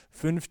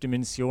5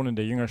 Dimensionen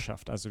der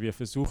Jüngerschaft. Also wir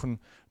versuchen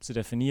zu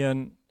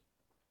definieren,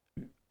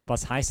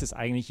 was heißt es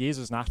eigentlich,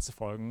 Jesus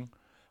nachzufolgen,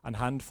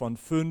 anhand von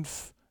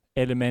 5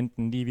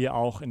 Elementen, die wir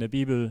auch in der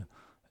Bibel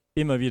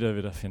immer wieder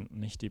wiederfinden.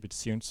 Nicht die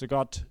Beziehung zu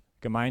Gott,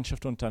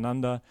 Gemeinschaft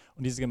untereinander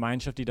und diese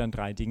Gemeinschaft, die dann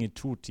 3 Dinge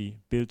tut. Die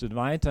bildet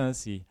weiter,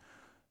 sie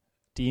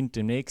dient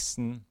dem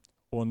Nächsten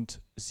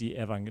und sie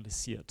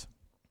evangelisiert.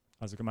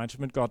 Also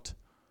Gemeinschaft mit Gott,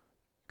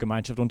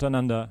 Gemeinschaft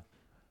untereinander,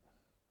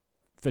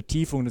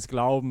 Vertiefung des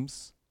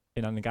Glaubens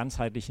in einem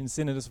ganzheitlichen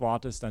Sinne des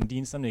Wortes, dann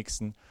Dienst am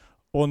Nächsten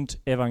und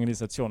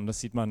Evangelisation. Und das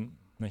sieht man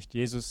nicht.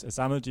 Jesus, er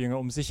sammelt die Jünger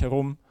um sich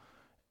herum,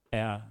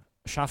 er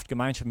schafft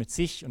Gemeinschaft mit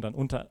sich und dann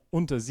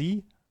unter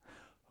sie.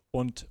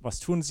 Und was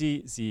tun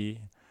sie? Sie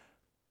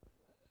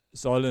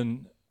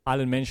sollen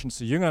allen Menschen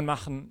zu Jüngern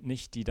machen,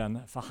 nicht die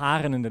dann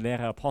verharren in der Lehre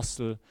der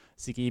Apostel.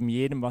 Sie geben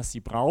jedem, was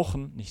sie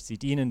brauchen, nicht sie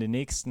dienen den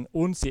Nächsten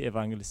und sie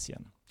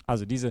evangelisieren.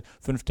 Also diese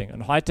 5 Dinge.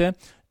 Und heute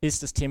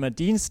ist das Thema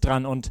Dienst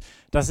dran und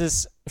das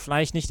ist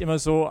vielleicht nicht immer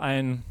so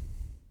ein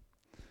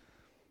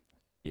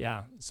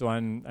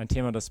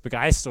Thema, das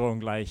Begeisterung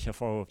gleich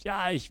hervorruft.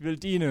 Ja, ich will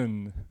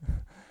dienen.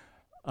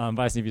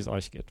 Weiß nicht, wie es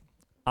euch geht.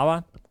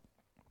 Aber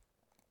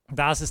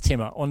da ist das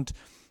Thema. Und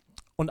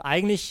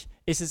eigentlich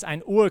ist es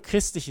ein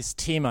urchristliches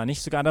Thema.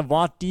 Nicht sogar der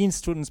Wort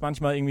Dienst tut uns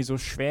manchmal irgendwie so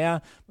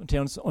schwer.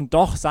 Und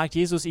doch sagt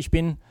Jesus, ich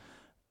bin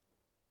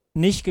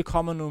nicht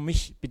gekommen, um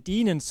mich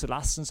bedienen zu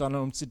lassen,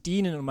 sondern um zu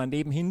dienen und mein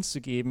Leben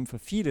hinzugeben. Für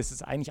viele ist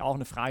es eigentlich auch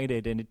eine Frage der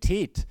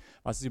Identität,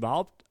 was es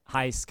überhaupt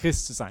heißt,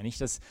 Christ zu sein.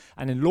 Nicht das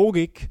eine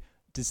Logik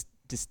des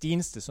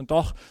Dienstes. Und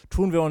doch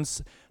tun wir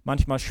uns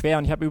manchmal schwer.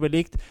 Und ich habe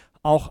überlegt,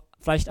 auch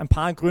vielleicht ein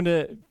paar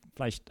Gründe,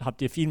 vielleicht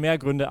habt ihr viel mehr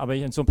Gründe,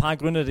 aber so ein paar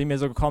Gründe, die mir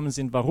so gekommen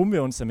sind, warum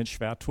wir uns damit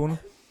schwer tun.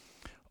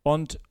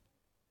 Und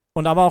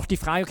aber auch die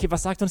Frage, okay,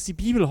 was sagt uns die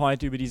Bibel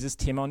heute über dieses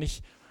Thema? Und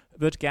ich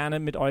würde gerne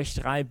mit euch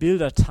 3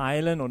 Bilder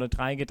teilen oder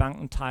 3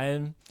 Gedanken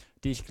teilen,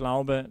 die ich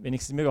glaube,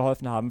 wenigstens mir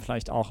geholfen haben,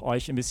 vielleicht auch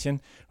euch ein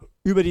bisschen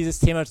über dieses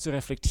Thema zu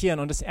reflektieren.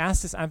 Und das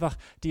erste ist einfach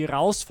die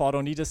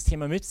Herausforderung, die das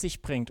Thema mit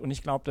sich bringt. Und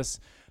ich glaube,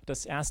 dass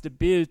das erste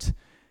Bild,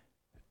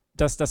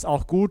 dass das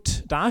auch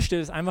gut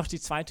darstellt, ist einfach die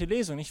zweite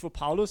Lesung, nicht? Wo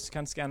Paulus, du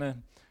kannst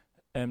gerne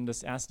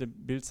das erste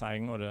Bild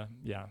zeigen, oder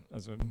ja,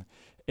 also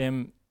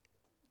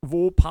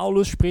wo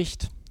Paulus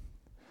spricht,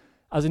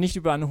 also nicht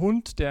über einen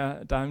Hund,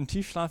 der da im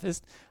Tiefschlaf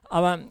ist,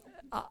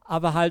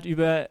 aber halt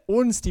über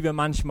uns, die wir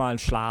manchmal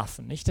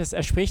schlafen. Nicht?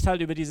 Er spricht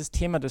halt über dieses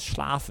Thema des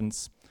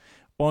Schlafens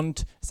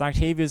und sagt,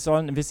 hey, wir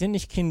sind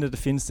nicht Kinder der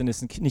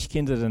Finsternis, nicht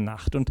Kinder der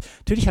Nacht. Und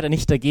natürlich hat er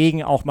nicht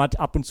dagegen, auch mal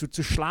ab und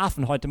zu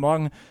schlafen. Heute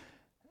Morgen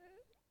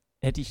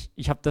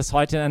ich habe das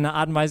heute in einer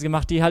Art und Weise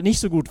gemacht, die halt nicht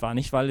so gut war,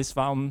 nicht? Weil es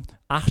war um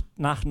 8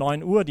 nach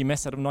 9 Uhr, die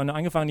Messe hat um 9 Uhr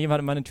angefangen, jemand hat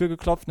an meine Tür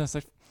geklopft und hat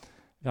gesagt,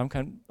 wir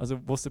haben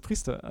wo ist der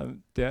Priester?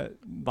 Der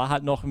war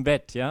halt noch im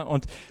Bett, ja.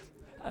 Und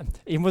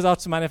ich muss auch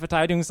zu meiner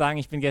Verteidigung sagen,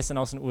 ich bin gestern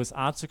aus den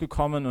USA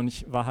zurückgekommen und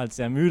ich war halt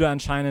sehr müde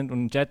anscheinend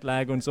und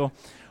Jetlag und so.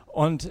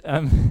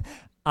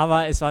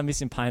 Aber es war ein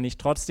bisschen peinlich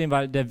trotzdem,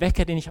 weil der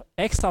Wecker, den ich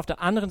extra auf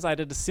der anderen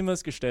Seite des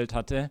Zimmers gestellt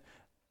hatte,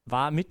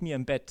 war mit mir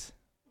im Bett,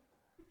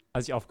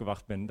 als ich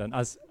aufgewacht bin, dann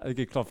als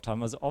geklopft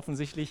haben. Also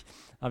offensichtlich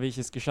habe ich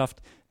es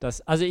geschafft,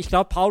 also ich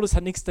glaube, Paulus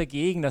hat nichts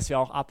dagegen, dass wir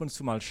auch ab und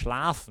zu mal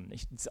schlafen.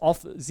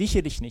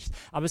 Sicherlich nicht.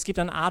 Aber es gibt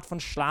eine Art von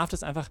Schlaf,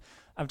 das einfach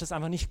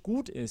nicht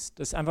gut ist.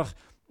 Das einfach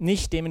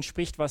nicht dem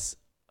entspricht, was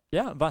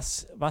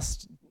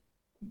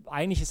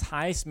eigentlich es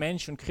heißt,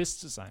 Mensch und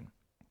Christ zu sein.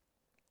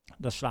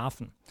 Das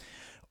Schlafen.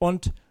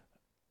 Und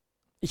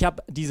ich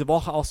habe diese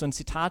Woche auch so ein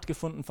Zitat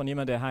gefunden von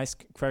jemandem, der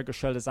heißt Craig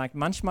Rochelle, der sagt,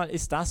 manchmal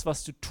ist das,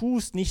 was du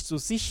tust, nicht so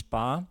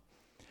sichtbar,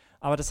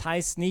 aber das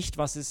heißt nicht,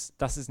 dass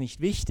es nicht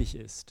wichtig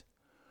ist.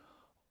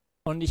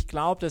 Und ich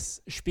glaube,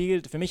 das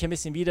spiegelt für mich ein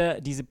bisschen wieder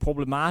diese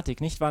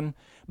Problematik, nicht? Man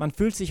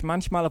fühlt sich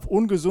manchmal auf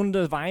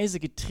ungesunde Weise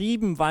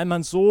getrieben, weil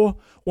man so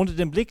unter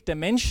dem Blick der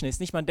Menschen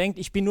ist. Nicht? Man denkt,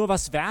 ich bin nur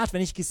was wert,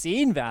 wenn ich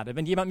gesehen werde,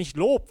 wenn jemand mich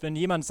lobt, wenn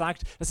jemand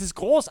sagt, das ist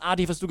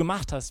großartig, was du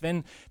gemacht hast,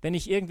 wenn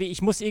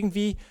ich muss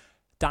irgendwie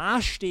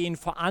dastehen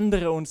vor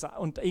andere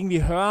und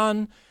irgendwie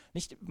hören.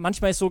 Nicht?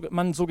 Manchmal ist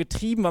man so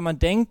getrieben, weil man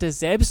denkt, der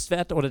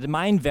Selbstwert oder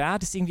mein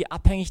Wert ist irgendwie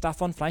abhängig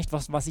davon, vielleicht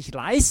was ich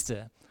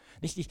leiste.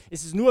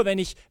 Es ist nur, wenn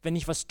ich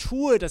was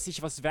tue, dass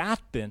ich was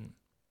wert bin.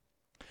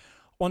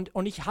 Und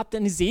ich habe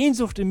eine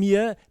Sehnsucht in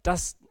mir,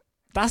 dass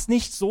das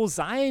nicht so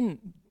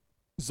sein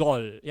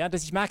soll. Ja?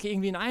 Dass ich merke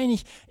irgendwie, nein,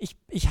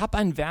 ich habe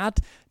einen Wert,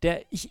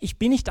 ich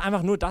bin nicht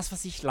einfach nur das,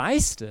 was ich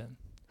leiste.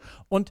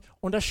 Und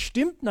das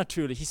stimmt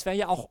natürlich. Es wäre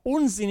ja auch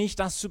unsinnig,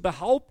 das zu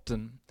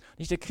behaupten.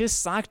 Nicht? Der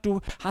Christ sagt,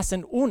 du hast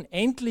einen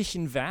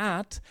unendlichen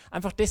Wert,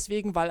 einfach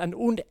deswegen, weil ein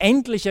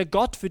unendlicher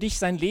Gott für dich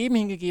sein Leben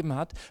hingegeben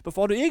hat,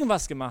 bevor du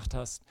irgendwas gemacht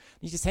hast.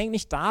 Es hängt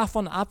nicht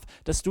davon ab,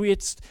 dass du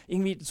jetzt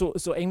irgendwie so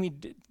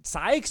irgendwie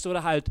zeigst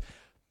oder halt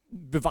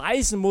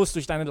beweisen musst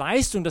durch deine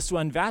Leistung, dass du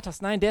einen Wert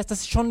hast. Nein, das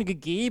ist schon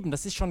gegeben,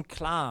 das ist schon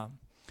klar.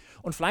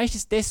 Und vielleicht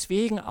ist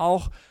deswegen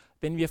auch,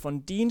 wenn wir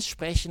von Dienst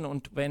sprechen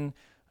und wenn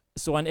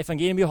so ein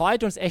Evangelium wie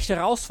heute uns echt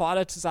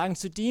herausfordert, zu sagen,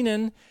 zu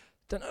dienen,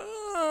 dann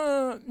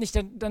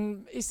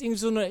ist irgendwie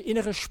so eine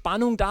innere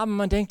Spannung da, und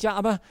man denkt, ja,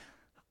 aber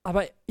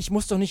aber ich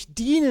muss doch nicht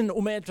dienen,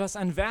 um etwas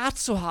an Wert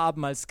zu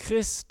haben als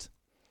Christ.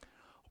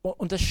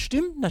 Und das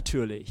stimmt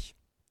natürlich.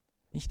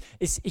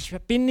 Ich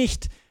bin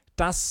nicht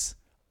das,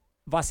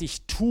 was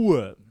ich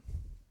tue.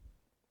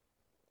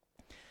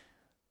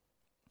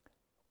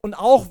 Und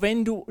auch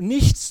wenn du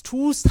nichts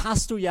tust,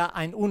 hast du ja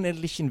einen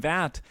unendlichen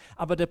Wert.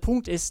 Aber der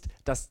Punkt ist,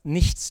 dass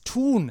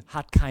Nichtstun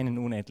hat keinen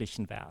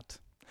unendlichen Wert.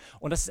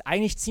 Und das ist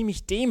eigentlich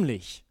ziemlich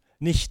dämlich,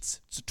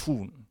 nichts zu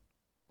tun.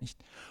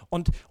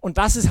 Und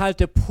das ist halt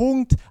der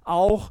Punkt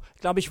auch,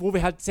 glaube ich, wo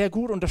wir halt sehr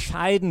gut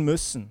unterscheiden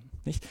müssen.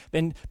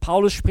 Wenn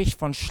Paulus spricht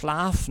von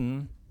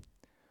Schlafen,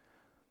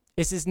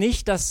 es ist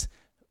nicht, dass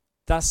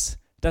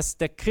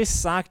der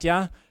Christ sagt,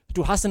 ja,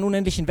 du hast einen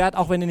unendlichen Wert,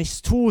 auch wenn du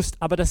nichts tust,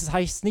 aber das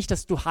heißt nicht,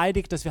 dass wir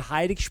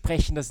heilig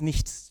sprechen, das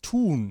Nichts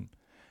tun.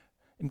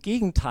 Im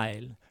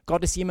Gegenteil,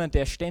 Gott ist jemand,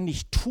 der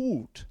ständig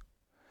tut,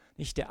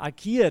 nicht der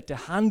agiert,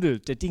 der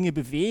handelt, der Dinge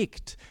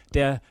bewegt,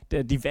 der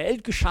die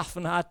Welt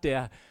geschaffen hat,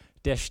 der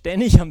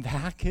ständig am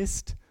Werk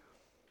ist.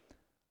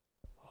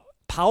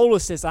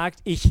 Paulus, der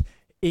sagt,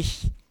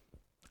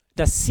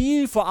 das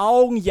Ziel vor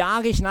Augen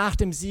jage ich nach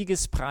dem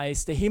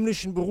Siegespreis der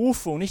himmlischen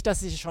Berufung. Nicht,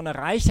 dass ich es schon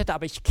erreicht hätte,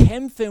 aber ich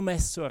kämpfe, um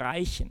es zu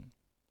erreichen.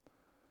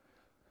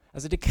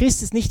 Also der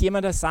Christ ist nicht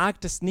jemand, der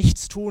sagt, das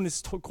Nichtstun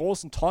ist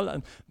groß und toll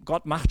und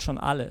Gott macht schon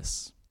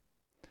alles.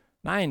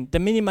 Nein, der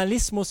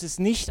Minimalismus ist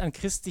nicht ein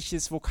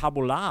christliches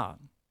Vokabular.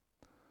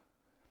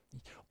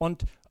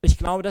 Und ich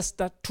glaube,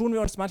 da tun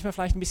wir uns manchmal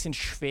vielleicht ein bisschen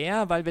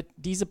schwer, weil wir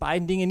diese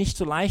beiden Dinge nicht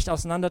so leicht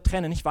auseinander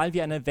trennen. Nicht, weil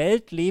wir in einer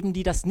Welt leben,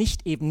 die das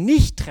eben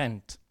nicht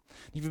trennt.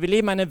 Wir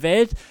leben in einer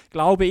Welt,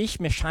 glaube ich,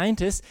 mir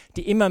scheint es,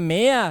 die immer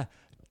mehr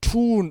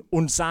Tun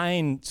und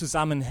Sein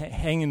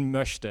zusammenhängen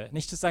möchte.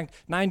 Nicht zu sagen,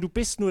 nein, du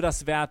bist nur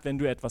das wert, wenn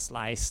du etwas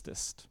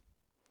leistest.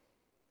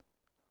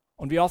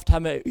 Und wie oft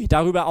haben wir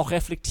darüber auch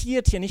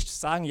reflektiert, hier nicht zu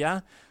sagen,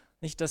 ja,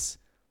 nicht das,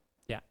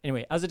 ja,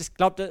 anyway. Also ich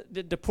glaube,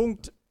 der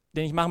Punkt,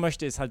 den ich machen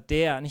möchte, ist halt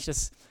nicht,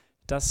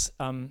 dass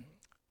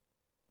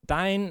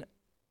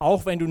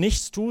auch wenn du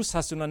nichts tust,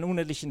 hast du einen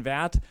unendlichen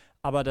Wert,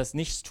 aber das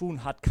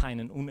Nichtstun hat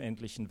keinen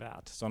unendlichen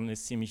Wert, sondern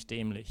ist ziemlich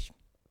dämlich.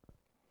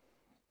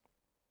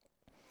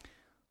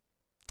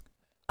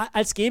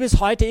 Als gäbe es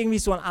heute irgendwie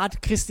so eine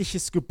Art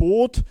christliches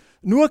Gebot,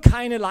 nur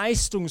keine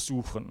Leistung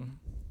suchen.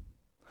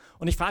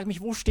 Und ich frage mich,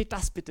 wo steht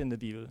das bitte in der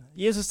Bibel?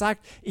 Jesus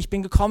sagt, ich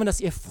bin gekommen,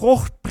 dass ihr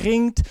Frucht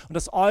bringt und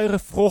dass eure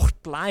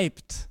Frucht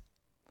bleibt.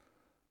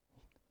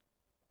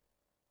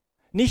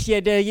 Nicht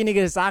derjenige,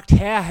 der sagt,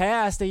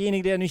 Herr, ist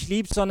derjenige, der mich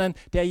liebt, sondern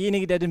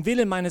derjenige, der den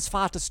Willen meines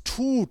Vaters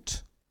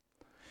tut.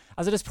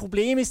 Also das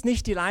Problem ist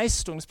nicht die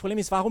Leistung. Das Problem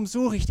ist, warum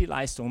suche ich die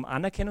Leistung? Um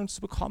Anerkennung zu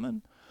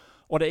bekommen?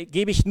 Oder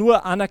gebe ich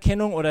nur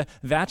Anerkennung oder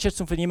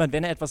Wertschätzung von jemandem,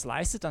 wenn er etwas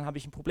leistet, dann habe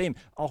ich ein Problem.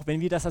 Auch wenn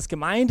wir das als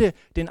Gemeinde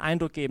den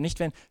Eindruck geben. Nicht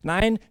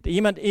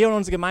jemand in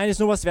unserer Gemeinde ist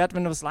nur was wert,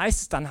 wenn du was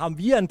leistest, dann haben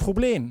wir ein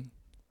Problem.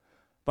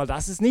 Weil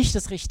das ist nicht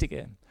das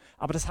Richtige.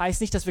 Aber das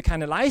heißt nicht, dass wir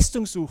keine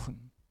Leistung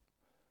suchen.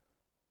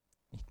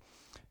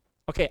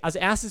 Okay, also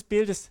erstes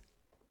Bild ist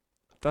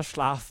das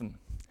Schlafen.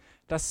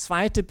 Das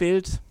zweite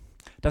Bild,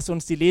 das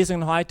uns die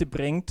Lesung heute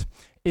bringt,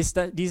 ist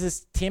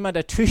dieses Thema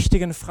der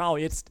tüchtigen Frau.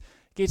 Jetzt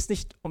geht es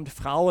nicht um die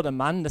Frau oder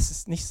Mann, das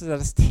ist nicht so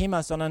das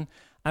Thema, sondern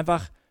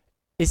einfach,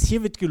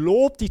 hier wird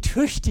gelobt die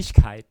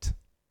Tüchtigkeit.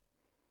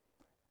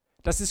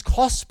 Das ist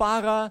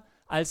kostbarer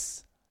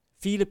als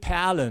viele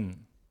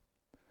Perlen.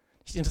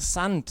 Nicht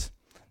interessant.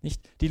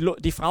 Nicht?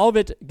 Die Frau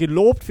wird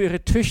gelobt für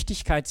ihre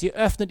Tüchtigkeit. Sie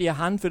öffnet ihre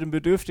Hand für den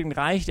Bedürftigen,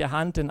 reicht ihre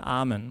Hand den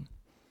Armen.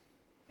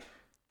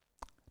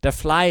 Der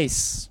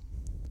Fleiß.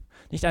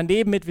 Nicht ein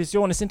Leben mit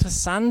Vision. Es ist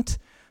interessant,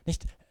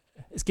 nicht?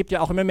 Es gibt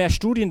ja auch immer mehr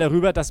Studien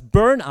darüber, dass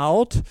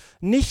Burnout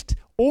nicht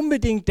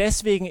unbedingt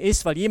deswegen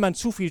ist, weil jemand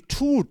zu viel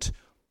tut,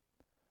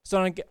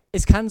 sondern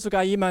es kann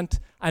sogar jemand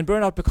einen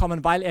Burnout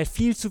bekommen, weil er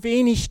viel zu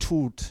wenig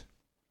tut.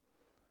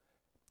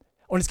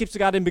 Und es gibt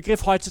sogar den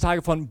Begriff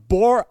heutzutage von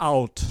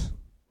Bore-out,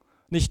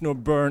 nicht nur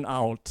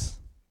Burnout.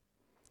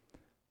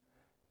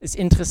 Ist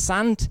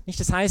interessant, nicht?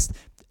 Das heißt,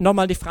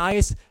 nochmal die Frage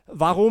ist,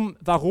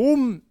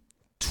 warum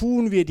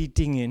tun wir die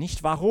Dinge,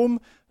 nicht? Warum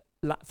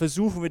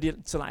versuchen wir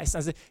die zu leisten?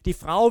 Also die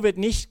Frau wird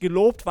nicht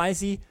gelobt, weil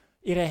sie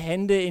ihre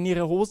Hände in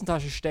ihre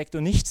Hosentasche steckt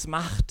und nichts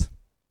macht.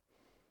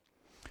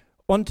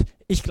 Und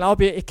ich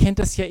glaube, ihr kennt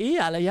das ja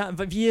alle, ja?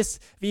 Wie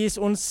es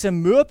uns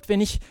zermürbt, wenn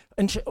ich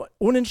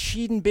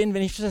unentschieden bin,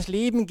 wenn ich durch das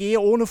Leben gehe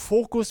ohne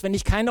Fokus, wenn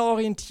ich keine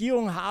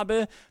Orientierung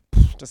habe.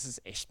 Das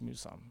ist echt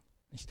mühsam.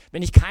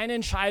 Wenn ich keine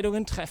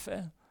Entscheidungen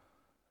treffe,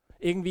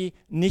 irgendwie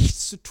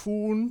nichts zu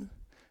tun,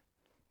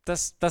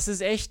 das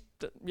ist echt,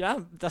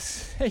 ja, das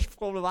ist echt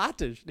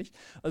problematisch. Nicht?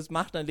 Also es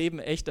macht dein Leben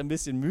echt ein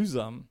bisschen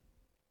mühsam.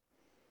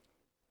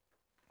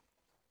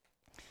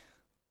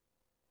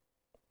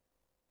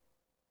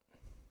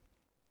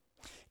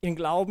 Im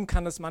Glauben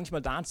kann das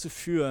manchmal dazu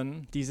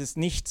führen, dieses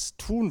Nichts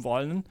tun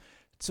wollen,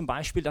 zum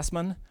Beispiel, dass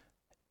man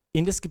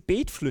in das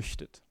Gebet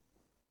flüchtet.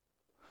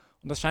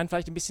 Und das scheint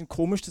vielleicht ein bisschen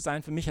komisch zu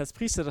sein für mich als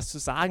Priester, das zu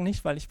sagen,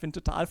 nicht, weil ich bin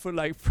total for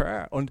like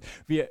prayer. Und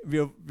wir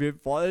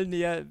wollen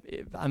ja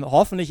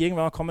hoffentlich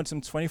irgendwann mal kommen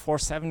zum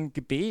 24/7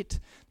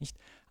 Gebet. Nicht?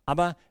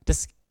 Aber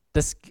das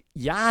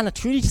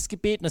natürlich das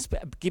Gebet, und das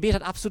Gebet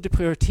hat absolute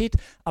Priorität,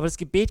 aber das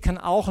Gebet kann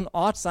auch ein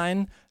Ort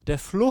sein der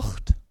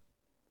Flucht.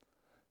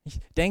 Ich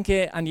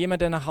denke an jemanden,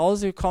 der nach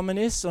Hause gekommen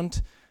ist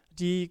und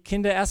die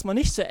Kinder erstmal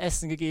nicht zu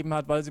essen gegeben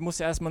hat, weil sie muss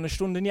ja erstmal eine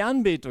Stunde in die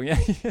Anbetung. Ja,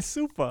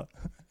 super.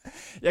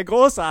 Ja,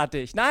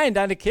 großartig. Nein,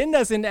 deine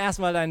Kinder sind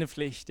erstmal deine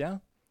Pflicht, ja.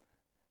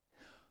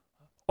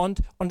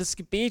 Und das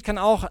Gebet kann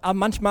auch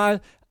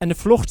manchmal eine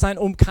Flucht sein,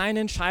 um keine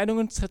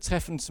Entscheidungen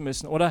treffen zu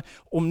müssen oder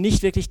um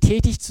nicht wirklich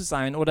tätig zu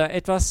sein oder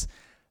etwas,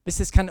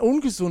 es kann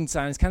ungesund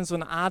sein, es kann so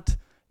eine Art,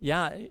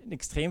 ja, im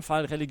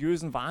Extremfall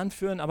religiösen Wahn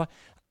führen, aber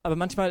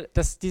manchmal,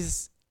 dass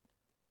dieses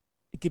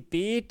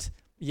Gebet,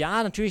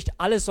 ja, natürlich,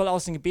 alles soll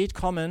aus dem Gebet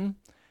kommen,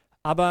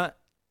 aber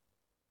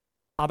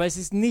es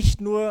ist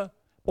nicht nur,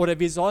 oder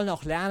wir sollen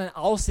auch lernen,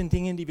 aus den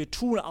Dingen, die wir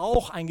tun,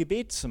 auch ein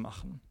Gebet zu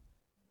machen.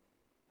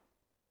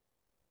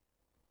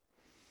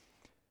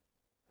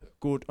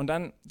 Gut, und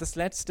dann das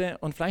letzte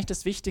und vielleicht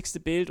das wichtigste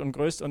Bild und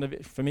größte und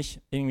für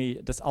mich irgendwie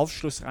das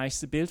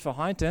aufschlussreichste Bild für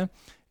heute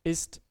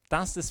ist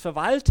das des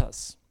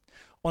Verwalters.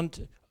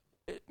 Und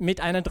mit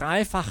einer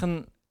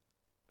dreifachen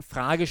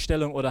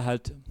Fragestellung oder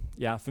halt,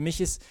 ja, für mich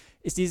ist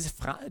diese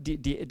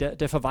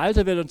der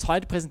Verwalter wird uns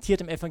heute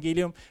präsentiert im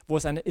Evangelium, wo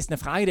es ist eine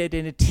Frage der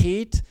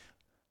Identität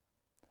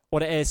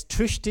oder er ist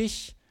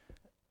tüchtig.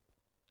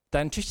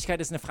 Deine Tüchtigkeit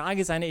ist eine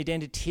Frage seiner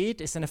Identität,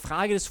 ist eine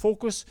Frage des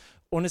Fokus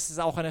und es ist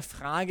auch eine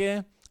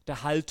Frage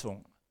der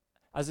Haltung.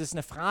 Also es ist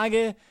eine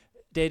Frage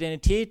der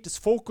Identität, des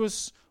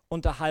Fokus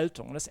und der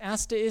Haltung. Und das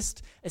erste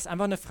ist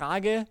einfach eine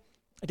Frage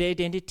der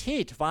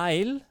Identität,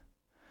 weil,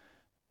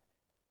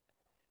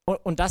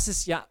 und das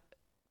ist ja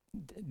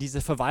diese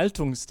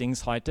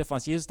Verwaltungsdings heute,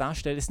 was Jesus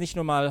darstellt, ist nicht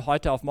nur mal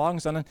heute auf morgen,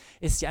 sondern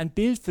es ist ja ein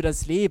Bild für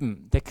das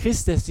Leben. Der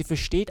Christ, der sie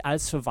versteht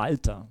als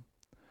Verwalter.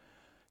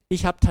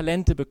 Ich habe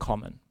Talente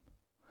bekommen.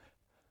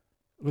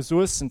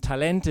 Ressourcen,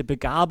 Talente,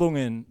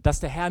 Begabungen, das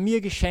der Herr mir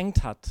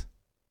geschenkt hat.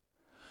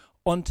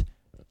 Und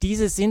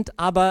diese sind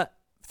aber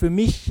für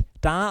mich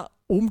da,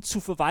 um zu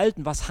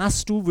verwalten. Was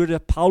hast du, würde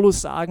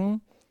Paulus sagen,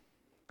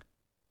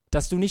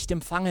 dass du nicht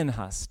empfangen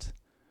hast.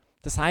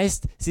 Das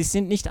heißt, sie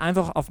sind nicht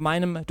einfach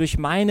durch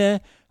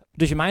meine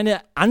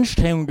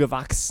Anstrengung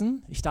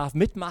gewachsen. Ich darf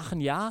mitmachen,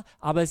 ja,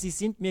 aber sie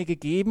sind mir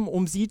gegeben,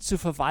 um sie zu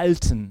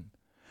verwalten.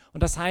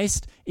 Und das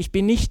heißt, ich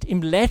bin nicht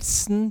im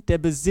Letzten der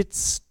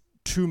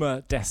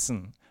Besitztümer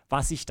dessen,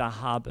 was ich da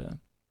habe.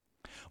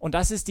 Und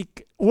das ist die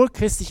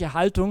urchristliche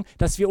Haltung,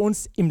 dass wir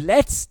uns im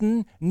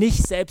Letzten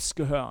nicht selbst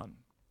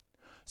gehören,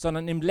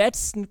 sondern im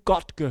Letzten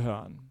Gott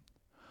gehören.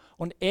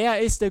 Und er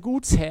ist der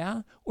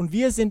Gutsherr und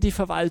wir sind die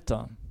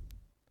Verwalter.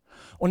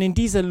 Und in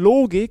dieser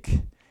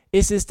Logik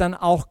ist es dann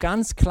auch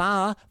ganz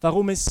klar,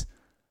 warum es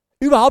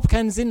überhaupt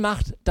keinen Sinn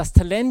macht, das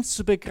Talent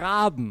zu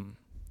begraben.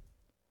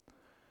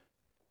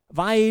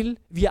 Weil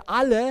wir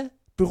alle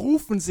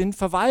berufen sind,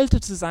 Verwalter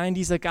zu sein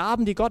dieser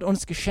Gaben, die Gott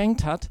uns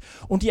geschenkt hat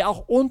und die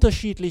auch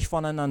unterschiedlich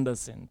voneinander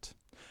sind.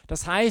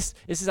 Das heißt,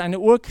 es ist eine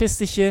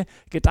urchristliche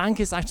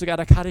Gedanke, sagt sogar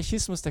der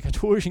Katechismus der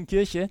katholischen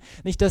Kirche,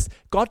 nicht, dass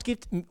Gott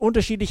gibt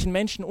unterschiedlichen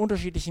Menschen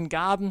unterschiedlichen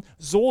Gaben,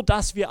 so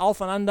dass wir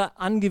aufeinander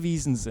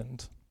angewiesen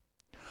sind.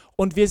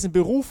 Und wir sind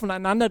berufen,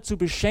 einander zu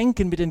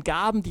beschenken mit den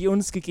Gaben, die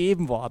uns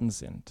gegeben worden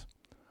sind.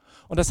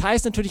 Und das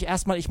heißt natürlich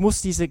erstmal, ich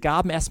muss diese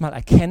Gaben erstmal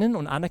erkennen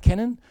und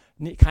anerkennen,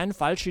 keine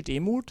falsche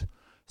Demut,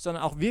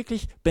 sondern auch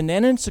wirklich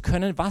benennen zu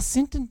können, was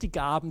sind denn die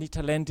Gaben, die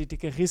Talente, die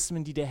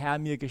Charismen, die der Herr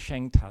mir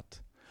geschenkt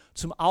hat.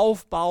 Zum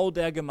Aufbau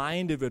der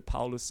Gemeinde, wird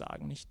Paulus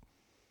sagen, nicht?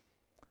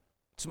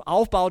 Zum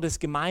Aufbau des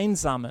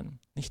Gemeinsamen,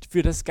 nicht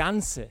für das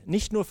Ganze,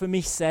 nicht nur für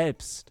mich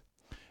selbst,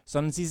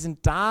 sondern sie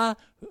sind da,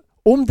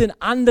 um den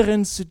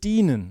anderen zu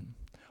dienen,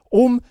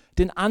 um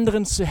den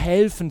anderen zu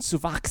helfen,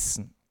 zu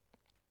wachsen.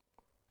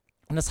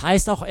 Und das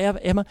heißt auch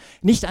immer,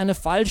 nicht eine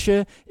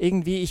falsche,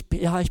 irgendwie, ich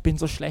bin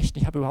so schlecht,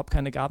 ich habe überhaupt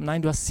keine Gaben.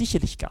 Nein, du hast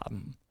sicherlich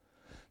Gaben.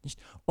 Nicht?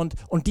 Und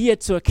die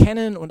jetzt zu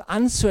erkennen und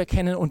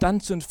anzuerkennen und dann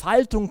zur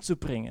Entfaltung zu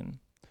bringen,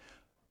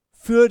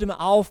 für den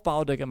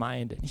Aufbau der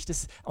Gemeinde.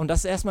 Und das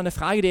ist erstmal eine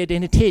Frage der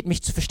Identität,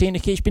 mich zu verstehen,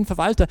 okay, ich bin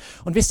Verwalter.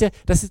 Und wisst ihr,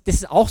 das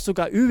ist auch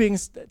sogar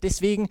übrigens,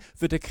 deswegen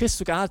wird der Christ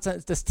sogar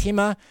das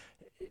Thema,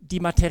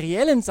 die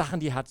materiellen Sachen,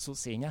 die er hat, zu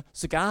sehen. Ja?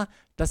 Sogar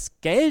das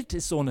Geld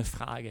ist so eine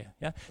Frage.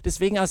 Ja?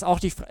 Deswegen ist auch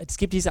es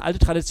gibt diese alte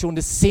Tradition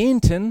des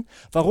Zehnten.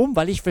 Warum?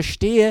 Weil ich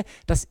verstehe,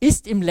 das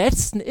ist im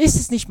Letzten, ist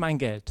es nicht mein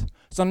Geld,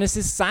 sondern es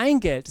ist sein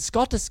Geld, es ist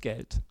Gottes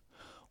Geld.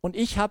 Und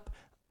ich habe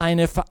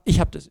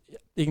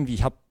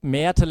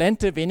mehr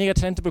Talente, weniger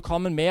Talente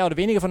bekommen, mehr oder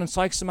weniger von dem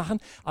Zeugs zu machen,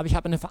 aber ich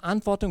habe eine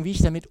Verantwortung, wie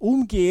ich damit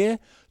umgehe,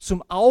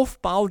 zum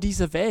Aufbau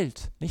dieser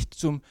Welt, nicht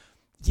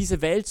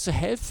diese Welt zu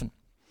helfen.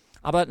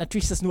 Aber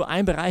natürlich ist das nur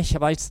ein Bereich.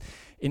 Ich war jetzt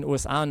in den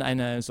USA in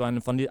einer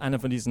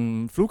von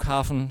diesen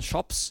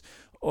Flughafen-Shops,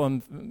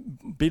 um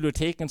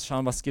Bibliotheken zu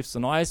schauen, was gibt es so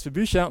Neues für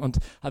Bücher, und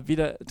habe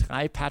wieder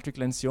 3 Patrick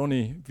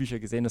Lencioni-Bücher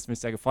gesehen, das mich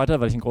sehr gefreut hat,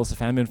 weil ich ein großer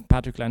Fan bin von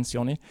Patrick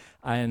Lencioni,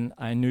 ein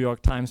New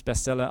York Times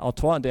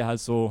Bestseller-Autor, der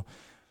halt so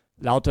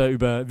lauter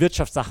über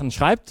Wirtschaftssachen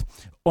schreibt.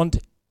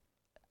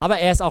 Aber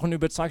er ist auch ein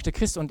überzeugter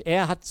Christ und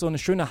er hat so eine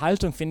schöne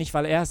Haltung, finde ich,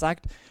 weil er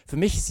sagt, für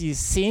mich ist die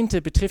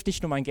Zehnte betrifft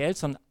nicht nur mein Geld,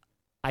 sondern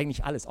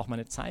eigentlich alles, auch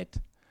meine Zeit.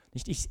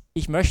 Nicht?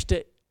 Ich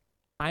möchte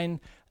einen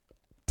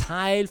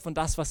Teil von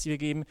das, was wir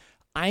geben,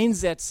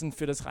 einsetzen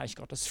für das Reich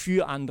Gottes,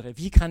 für andere.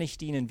 Wie kann ich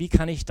dienen? Wie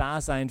kann ich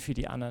da sein für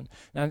die anderen?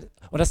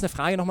 Und das ist eine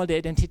Frage nochmal der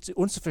Identität,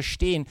 uns zu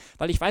verstehen,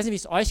 weil ich weiß nicht, wie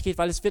es euch geht,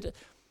 weil es wird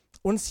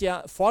uns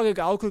ja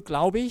vorgegaukelt,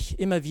 glaube ich,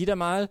 immer wieder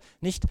mal,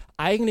 nicht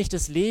eigentlich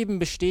das Leben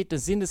besteht, der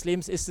Sinn des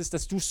Lebens ist es,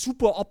 dass du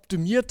super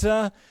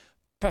optimierter,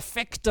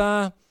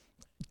 perfekter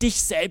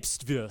dich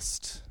selbst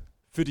wirst,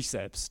 für dich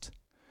selbst.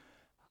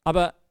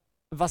 Aber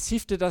was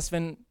hilft dir das,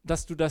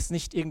 dass du das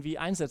nicht irgendwie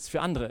einsetzt für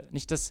andere?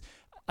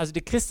 Also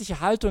die christliche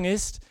Haltung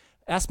ist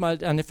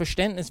erstmal ein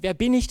Verständnis, wer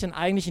bin ich denn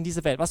eigentlich in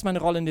dieser Welt? Was ist meine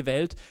Rolle in der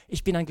Welt?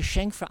 Ich bin ein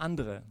Geschenk für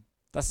andere.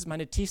 Das ist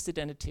meine tiefste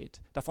Identität.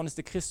 Davon ist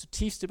der Christ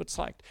zutiefst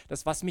überzeugt.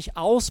 Das, was mich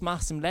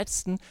ausmacht, ist im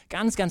Letzten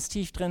ganz, ganz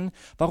tief drin.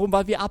 Warum?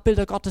 Weil wir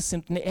Abbilder Gottes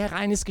sind und er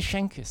reines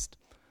Geschenk ist.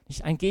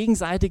 Nicht ein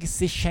gegenseitiges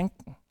sich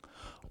schenken.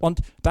 Und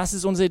das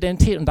ist unsere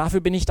Identität und dafür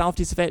bin ich da auf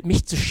dieser Welt,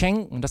 mich zu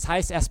schenken. Das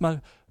heißt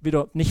erstmal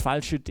wieder nicht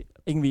falsche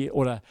irgendwie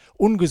oder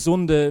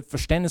ungesunde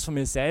Verständnis von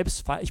mir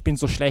selbst. Ich bin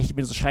so schlecht, ich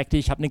bin so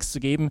schrecklich, ich habe nichts zu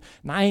geben.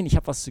 Nein, ich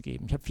habe was zu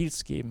geben, ich habe viel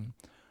zu geben.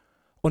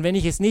 Und wenn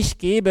ich es nicht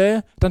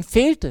gebe, dann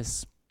fehlt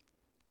es.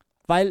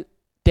 Weil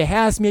der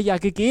Herr es mir ja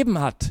gegeben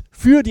hat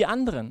für die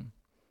anderen.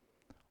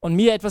 Und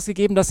mir etwas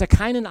gegeben, das er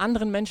keinen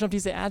anderen Menschen auf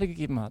dieser Erde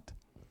gegeben hat.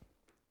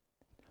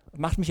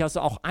 Macht mich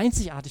also auch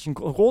einzigartig und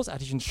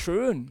großartig und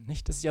schön.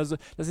 Nicht? Das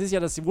ist ja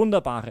das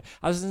Wunderbare.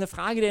 Also es ist eine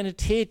Frage der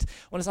Identität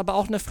und es ist aber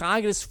auch eine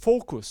Frage des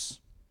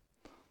Fokus.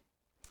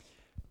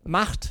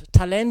 Macht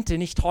Talente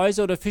nicht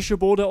Häuser oder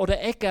Fischeboote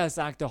oder Äcker,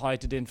 sagt er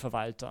heute den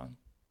Verwalter.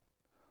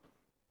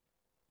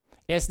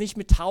 Er ist nicht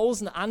mit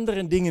 1000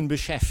 anderen Dingen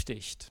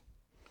beschäftigt.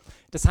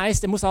 Das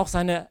heißt, er muss auch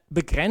seine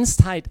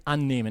Begrenztheit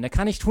annehmen. Er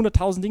kann nicht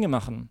 100.000 Dinge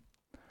machen.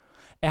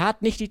 Er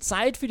hat nicht die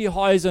Zeit für die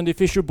Häuser und die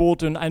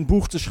Fischeboote und ein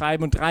Buch zu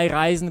schreiben und 3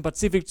 Reisen im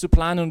Pazifik zu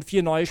planen und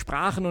 4 neue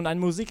Sprachen und ein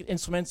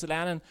Musikinstrument zu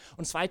lernen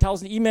und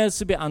 2000 E-Mails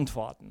zu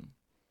beantworten.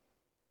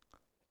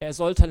 Er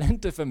soll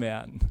Talente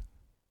vermehren.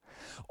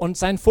 Und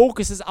sein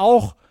Fokus ist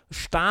auch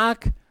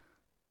stark,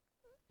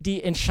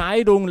 die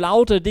Entscheidung,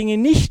 lauter Dinge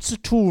nicht zu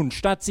tun,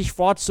 statt sich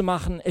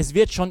vorzumachen, es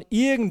wird schon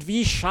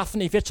irgendwie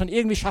schaffen,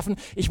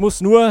 ich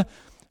muss nur,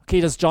 okay,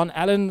 das John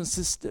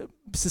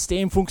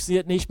Allen-System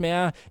funktioniert nicht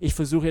mehr, ich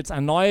versuche jetzt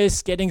ein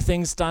neues, Getting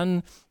Things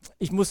Done,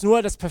 ich muss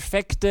nur das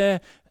perfekte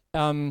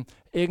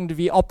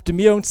irgendwie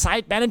Optimierung,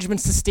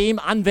 Zeitmanagement-System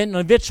anwenden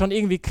und wird schon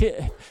irgendwie,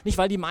 nicht,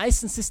 weil die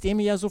meisten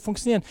Systeme ja so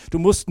funktionieren, du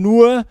musst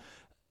nur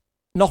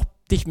noch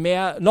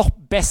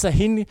besser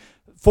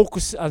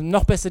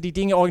noch besser die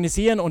Dinge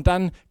organisieren und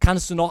dann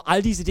kannst du noch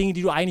all diese Dinge,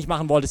 die du eigentlich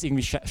machen wolltest,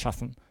 irgendwie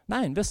schaffen.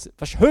 Nein,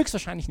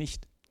 höchstwahrscheinlich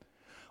nicht.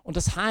 Und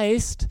das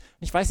heißt,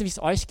 ich weiß nicht, wie es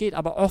euch geht,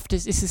 aber oft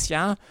ist es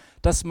ja,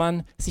 dass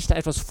man sich da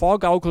etwas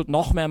vorgaukelt,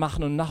 noch mehr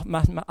machen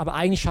aber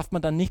eigentlich schafft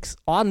man dann nichts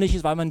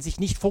Ordentliches, weil man sich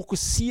nicht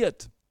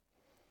fokussiert.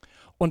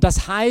 Und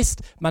das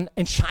heißt, man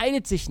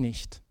entscheidet sich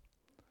nicht.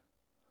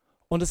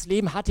 Und das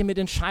Leben hat ja mit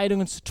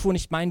Entscheidungen zu tun.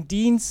 Nicht mein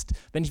Dienst,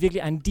 wenn ich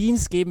wirklich einen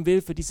Dienst geben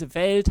will für diese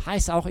Welt,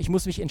 heißt auch, ich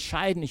muss mich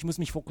entscheiden, ich muss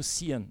mich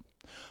fokussieren.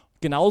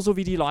 Genauso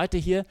wie die Leute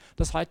hier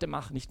das heute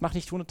machen. Macht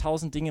nicht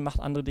 100.000 Dinge,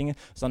 macht andere Dinge,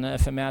 sondern er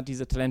vermehrt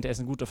diese Talente, er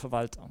ist ein guter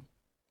Verwalter.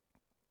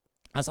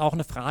 Das ist auch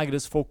eine Frage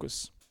des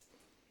Fokus.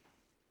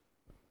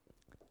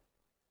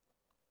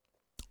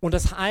 Und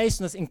das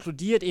heißt, und das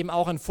inkludiert eben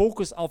auch einen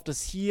Fokus auf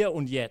das Hier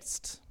und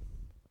Jetzt.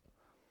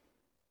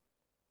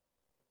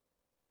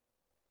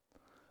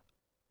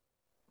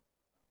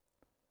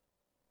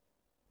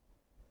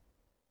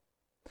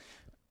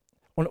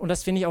 Und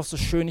das finde ich auch so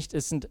schön,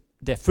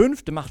 der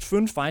 5. macht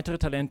 5 weitere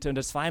Talente und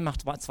der 2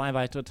 macht 2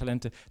 weitere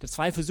Talente. Der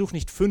 2 versucht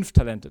nicht 5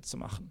 Talente zu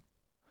machen,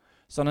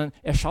 sondern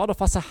er schaut auf,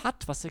 was er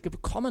hat, was er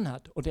bekommen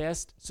hat und er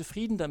ist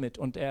zufrieden damit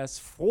und er ist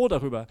froh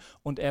darüber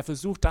und er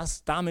versucht,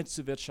 das damit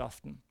zu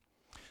wirtschaften.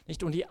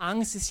 Nicht? Und die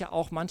Angst ist ja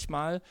auch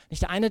manchmal,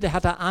 nicht der eine, der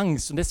hat da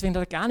Angst und deswegen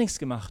hat er gar nichts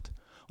gemacht.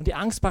 Und die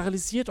Angst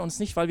paralysiert uns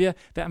nicht, weil wir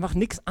einfach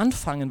nichts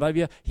anfangen, weil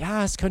wir,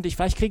 vielleicht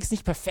kriege ich es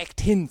nicht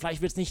perfekt hin,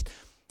 vielleicht wird es nicht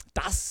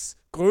das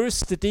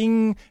größte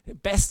Ding,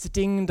 beste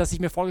Ding, das ich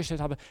mir vorgestellt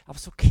habe. Aber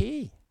es ist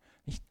okay.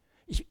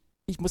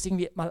 Ich muss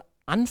irgendwie mal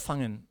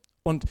anfangen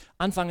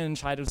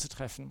Entscheidungen zu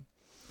treffen.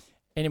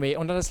 Anyway,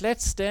 und das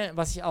Letzte,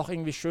 was ich auch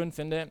irgendwie schön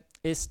finde,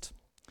 ist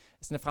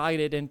eine Frage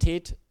der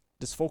Identität,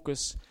 des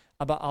Fokus,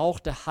 aber auch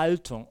der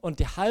Haltung. Und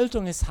die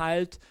Haltung ist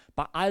halt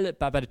bei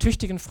der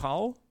tüchtigen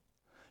Frau,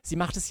 sie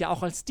macht es ja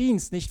auch als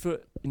Dienst, nicht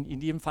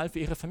in jedem Fall für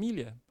ihre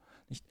Familie.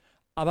 Nicht?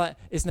 Aber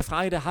es ist eine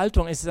Frage der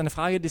Haltung, es ist eine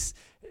Frage des,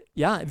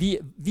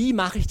 wie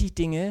mache ich die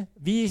Dinge,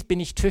 wie bin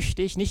ich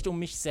tüchtig, nicht um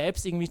mich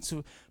selbst irgendwie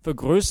zu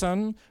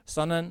vergrößern,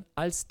 sondern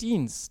als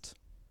Dienst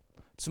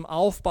zum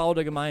Aufbau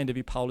der Gemeinde,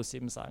 wie Paulus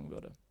eben sagen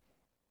würde.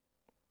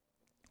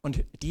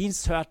 Und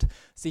Dienst hört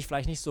sich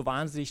vielleicht nicht so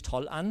wahnsinnig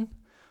toll an,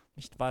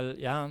 nicht, weil,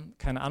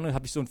 keine Ahnung,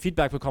 habe ich so ein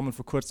Feedback bekommen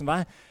vor kurzem,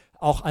 war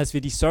als wir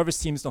die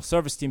Service-Teams noch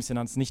Service-Teams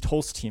nannten, nicht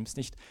Host-Teams,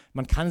 nicht,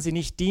 man kann sie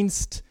nicht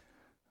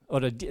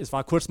es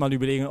war kurz mal eine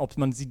Überlegung, ob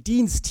man sie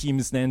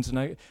Dienstteams nennt. Und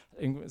dann,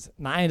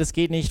 nein, das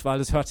geht nicht, weil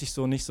das hört sich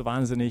so nicht so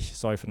wahnsinnig,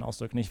 sorry für den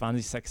Ausdruck, nicht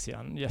wahnsinnig sexy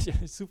an. Ja,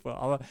 super,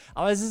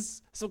 aber es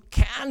ist so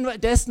Kern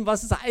dessen,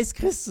 was es heißt,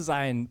 Christ zu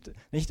sein.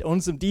 Nicht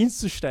uns im Dienst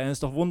zu stellen,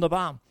 ist doch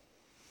wunderbar.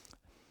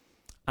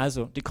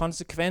 Also die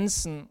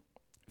Konsequenzen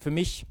für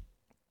mich,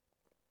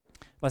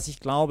 was ich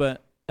glaube,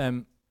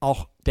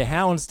 auch der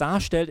Herr uns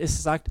darstellt,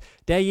 ist, sagt,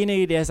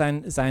 derjenige, der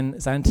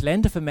seine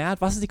Talente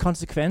vermehrt, was ist die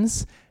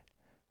Konsequenz?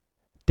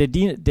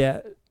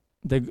 Der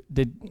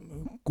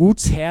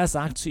Gutsherr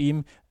sagt zu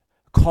ihm,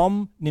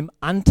 komm, nimm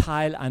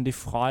Anteil an die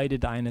Freude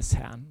deines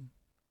Herrn.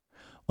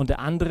 Und der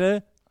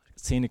andere,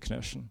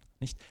 Zähneknirschen.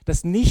 Nicht?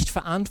 Das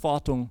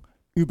Nicht-Verantwortung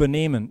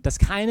übernehmen, das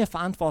keine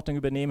Verantwortung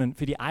übernehmen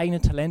für die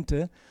eigenen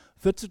Talente,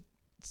 wird zu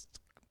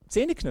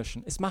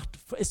Zähneknirschen.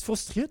 Es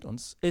frustriert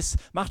uns, es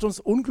macht uns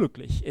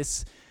unglücklich,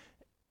 es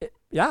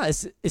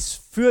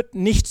führt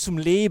nicht zum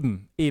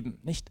Leben eben,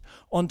 nicht?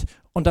 Und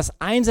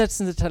das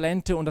Einsetzen der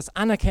Talente und das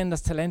Anerkennen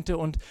der Talente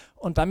und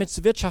damit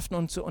zu wirtschaften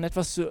und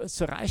etwas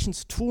zu erreichen,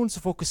 zu tun, zu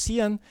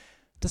fokussieren,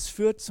 das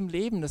führt zum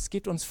Leben, das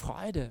gibt uns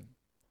Freude.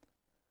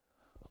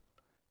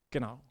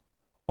 Genau.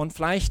 Und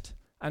vielleicht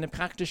eine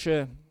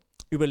praktische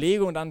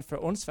Überlegung dann für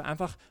uns, wäre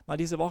einfach mal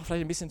diese Woche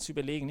vielleicht ein bisschen zu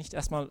überlegen, nicht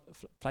erstmal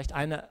vielleicht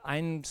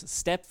ein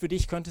Step für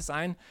dich könnte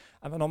sein,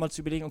 einfach nochmal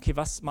zu überlegen, okay,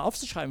 was mal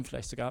aufzuschreiben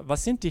vielleicht sogar,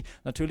 was sind die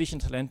natürlichen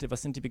Talente,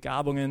 was sind die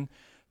Begabungen,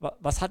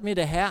 was hat mir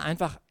der Herr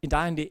einfach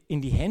in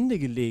die Hände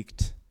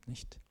gelegt,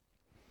 nicht?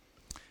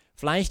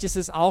 Vielleicht ist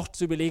es auch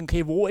zu überlegen,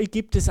 okay, wo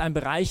gibt es einen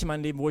Bereich in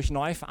meinem Leben, wo ich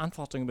neue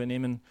Verantwortung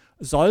übernehmen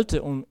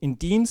sollte, um in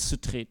Dienst zu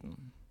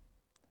treten.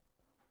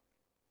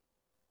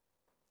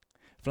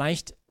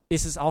 Vielleicht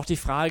ist es auch die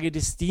Frage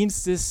des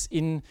Dienstes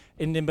in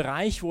dem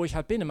Bereich, wo ich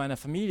halt bin, in meiner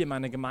Familie, in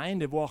meiner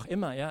Gemeinde, wo auch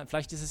immer. Ja?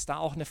 Vielleicht ist es da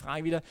auch eine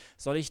Frage wieder,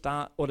 soll ich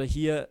da oder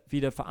hier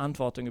wieder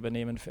Verantwortung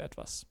übernehmen für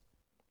etwas?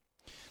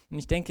 Und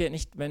ich denke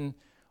nicht, wenn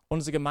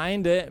unsere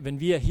Gemeinde, wenn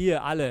wir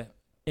hier alle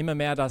immer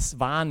mehr das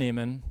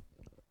wahrnehmen,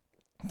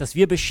 dass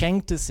wir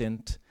Beschenkte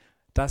sind,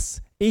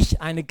 dass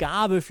ich eine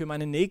Gabe für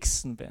meine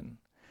Nächsten bin,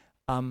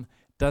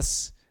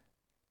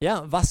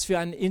 was für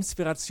eine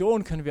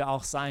Inspiration können wir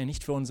auch sein,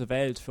 nicht für unsere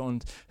Welt, für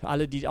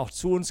alle, die auch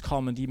zu uns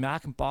kommen, die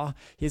merken,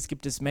 hier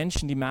gibt es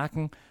Menschen, die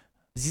merken,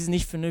 sie sind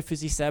nicht nur für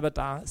sich selber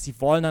da, sie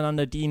wollen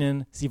einander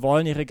dienen, sie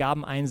wollen ihre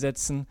Gaben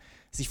einsetzen,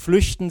 sie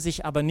flüchten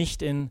sich aber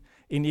nicht in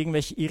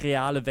irgendwelche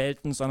irreale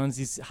Welten, sondern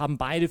sie haben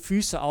beide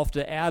Füße auf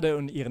der Erde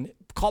und ihren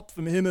Kopf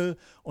im Himmel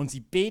und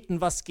sie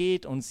beten, was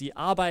geht und sie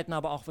arbeiten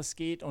aber auch, was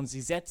geht und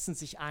sie setzen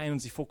sich ein und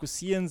sie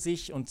fokussieren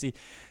sich und sie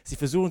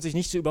versuchen sich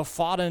nicht zu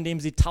überfordern, indem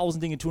sie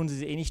 1000 Dinge tun, die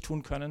sie nicht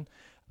tun können,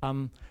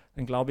 dann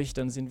glaube ich,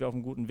 dann sind wir auf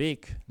einem guten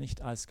Weg,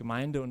 nicht als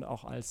Gemeinde und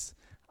auch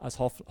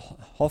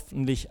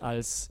hoffentlich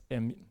als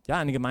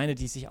eine Gemeinde,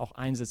 die sich auch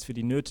einsetzt für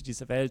die Nöte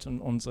dieser Welt und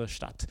unsere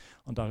Stadt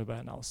und darüber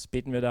hinaus.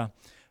 Beten wir da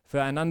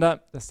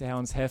füreinander, dass der Herr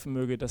uns helfen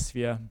möge, dass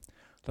wir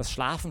das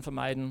Schlafen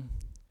vermeiden,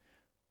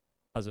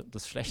 also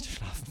das schlechte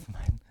Schlafen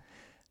vermeiden,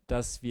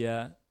 dass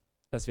wir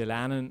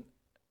lernen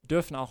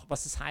dürfen auch,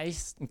 was es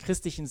heißt, im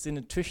christlichen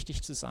Sinne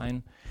tüchtig zu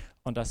sein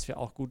und dass wir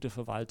auch gute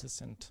Verwalter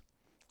sind.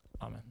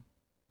 Amen.